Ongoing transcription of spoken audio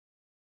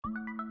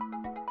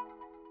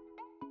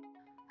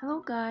Hello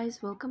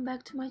guys, welcome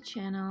back to my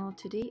channel.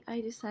 Today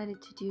I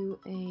decided to do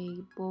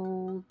a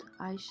bold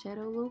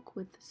eyeshadow look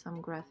with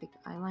some graphic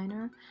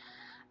eyeliner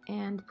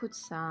and put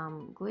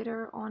some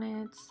glitter on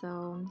it,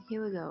 so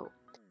here we go.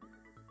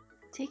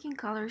 Taking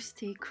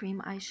Colorstay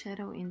Cream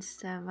Eyeshadow in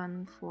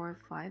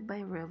 745 by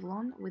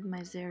Revlon with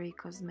my Zarii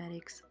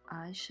Cosmetics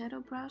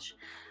eyeshadow brush,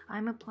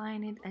 I'm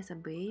applying it as a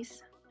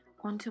base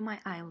onto my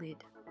eyelid.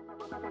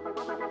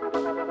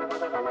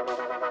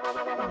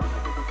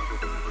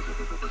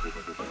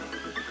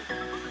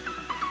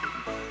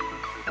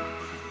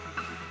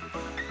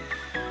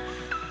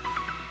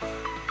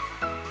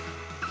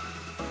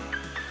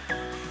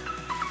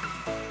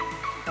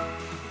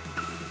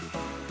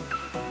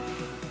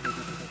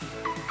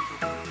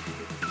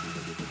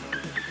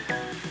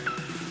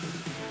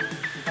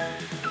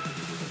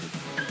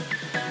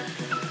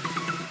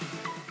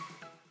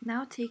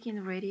 Now taking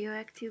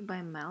Radioactive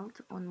by Melt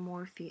on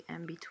Morphe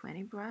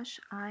MB20 brush,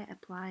 I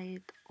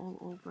apply it all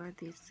over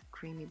this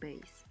creamy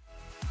base.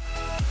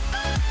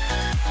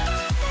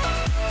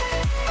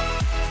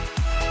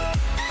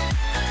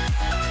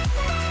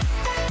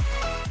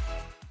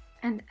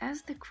 And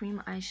as the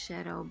cream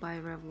eyeshadow by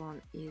Revlon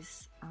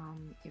is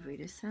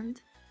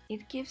iridescent,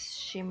 it gives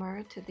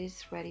shimmer to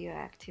this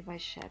Radioactive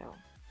eyeshadow.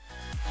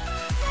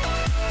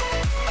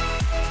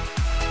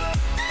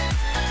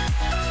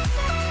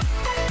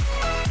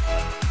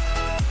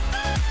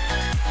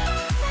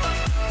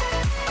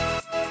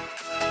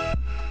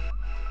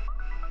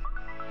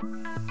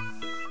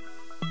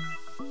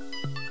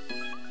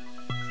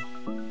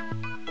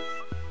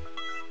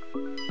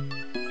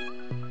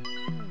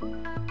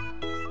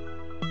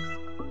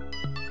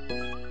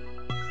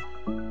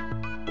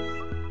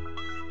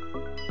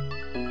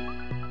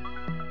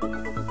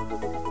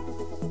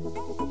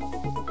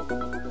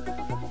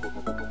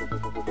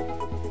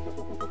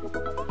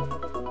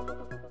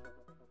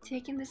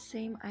 Taking the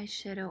same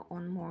eyeshadow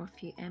on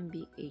Morphe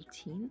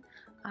MB18,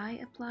 I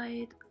apply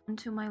it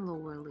onto my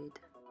lower lid.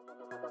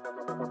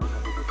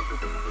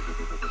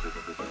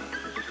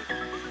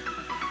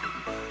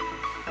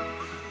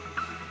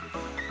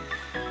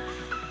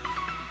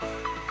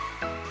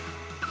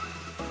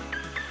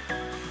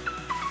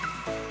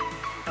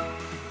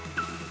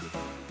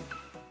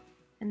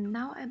 And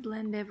now I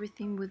blend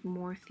everything with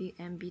Morphe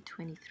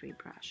MB23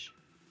 brush.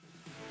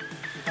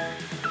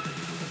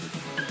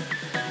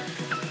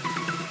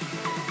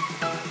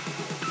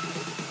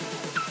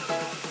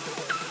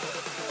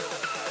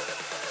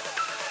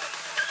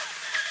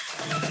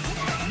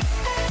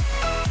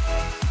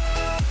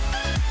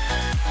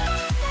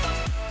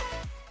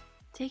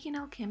 Taking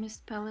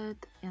Alchemist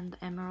palette and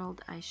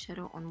Emerald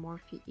eyeshadow on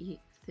Morphe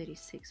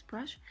E36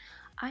 brush,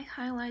 I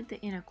highlight the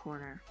inner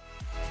corner.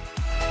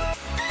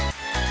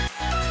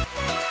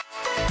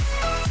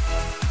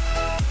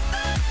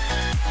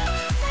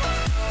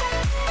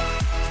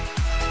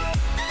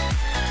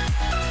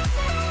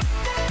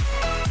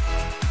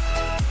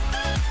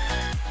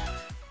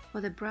 For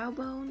the brow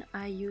bone,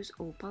 I use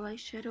Opal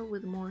eyeshadow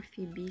with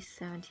Morphe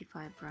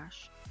B75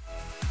 brush.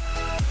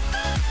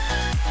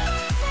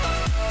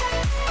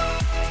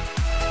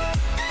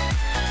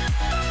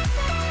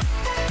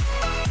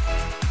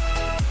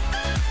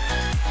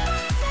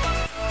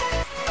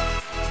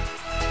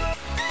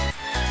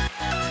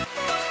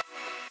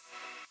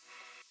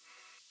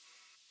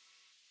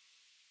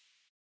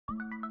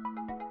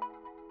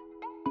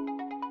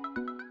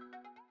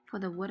 For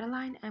the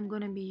waterline, I'm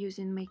gonna be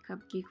using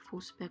Makeupgeek Full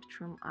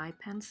Spectrum Eye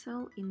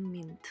Pencil in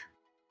Mint.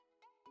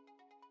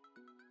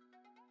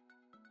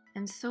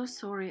 And so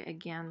sorry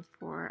again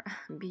for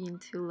being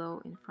too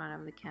low in front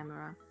of the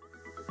camera.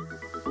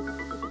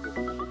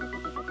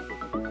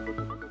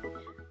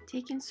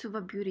 Taking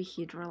Suva Beauty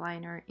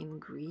Hydraliner in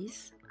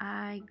Grease,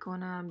 I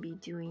gonna be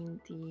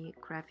doing the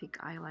graphic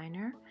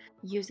eyeliner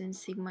using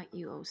Sigma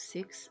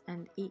E06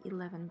 and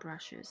E11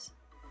 brushes.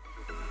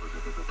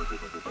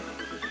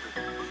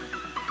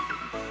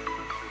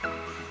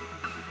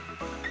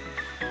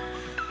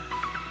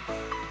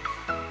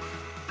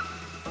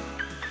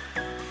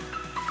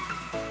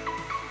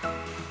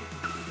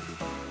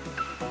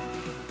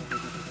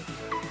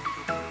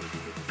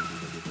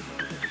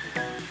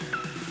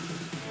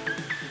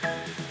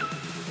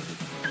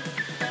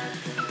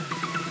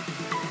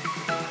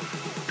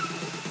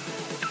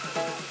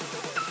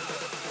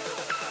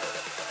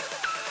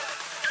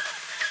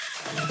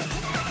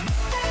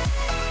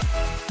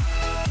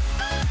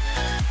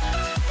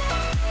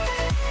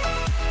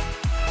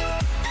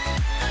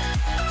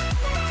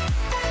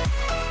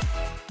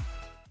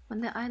 When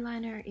the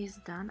eyeliner is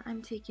done,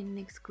 I'm taking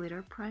NYX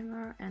glitter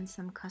primer and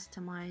some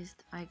customized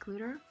eye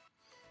glitter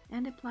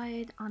and apply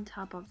it on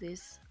top of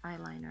this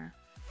eyeliner.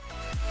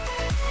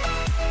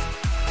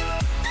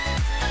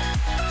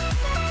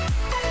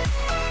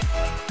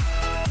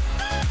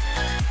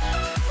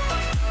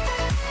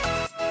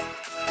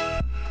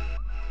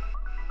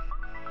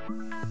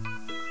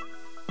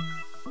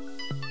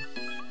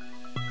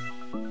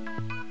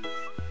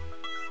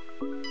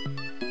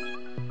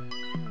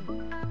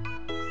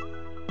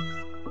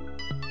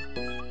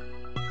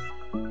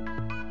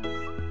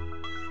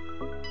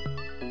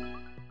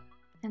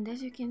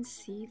 you can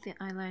see, the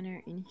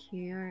eyeliner in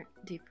here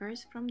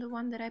differs from the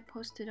one that I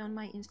posted on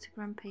my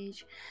Instagram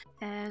page,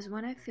 as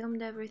when I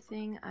filmed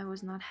everything I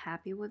was not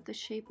happy with the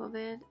shape of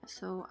it,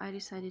 so I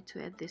decided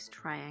to add this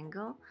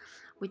triangle,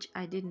 which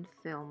I didn't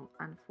film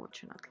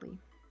unfortunately.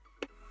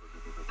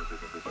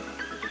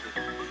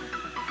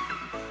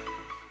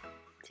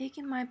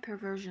 Taking my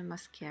Perversion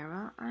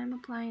mascara, I'm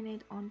applying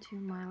it onto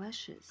my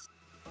lashes.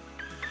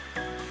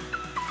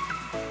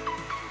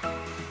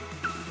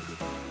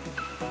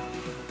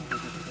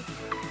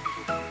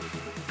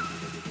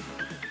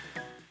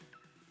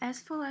 As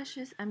for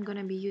lashes, I'm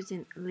gonna be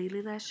using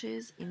Lilly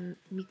lashes in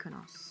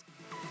Mykonos.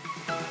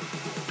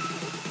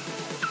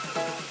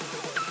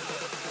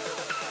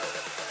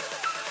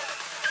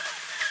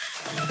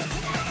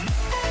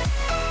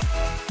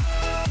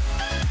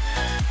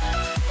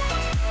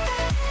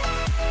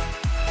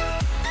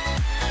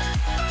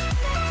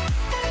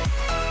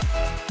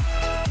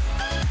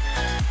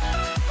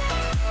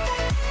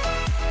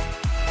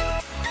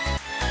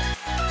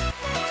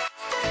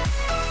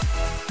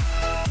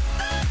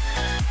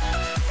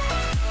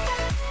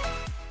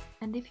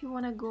 And if you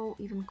want to go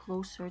even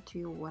closer to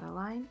your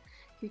waterline,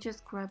 you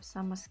just grab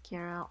some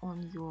mascara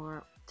on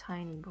your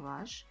tiny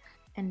brush,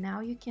 and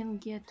now you can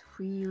get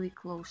really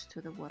close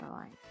to the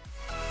waterline.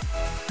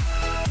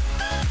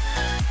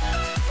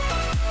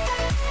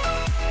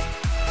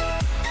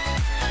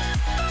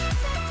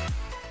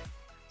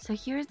 So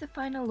here's the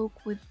final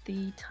look with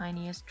the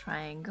tiniest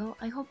triangle.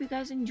 I hope you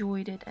guys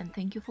enjoyed it, and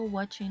thank you for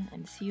watching,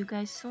 and see you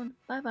guys soon.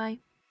 Bye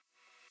bye!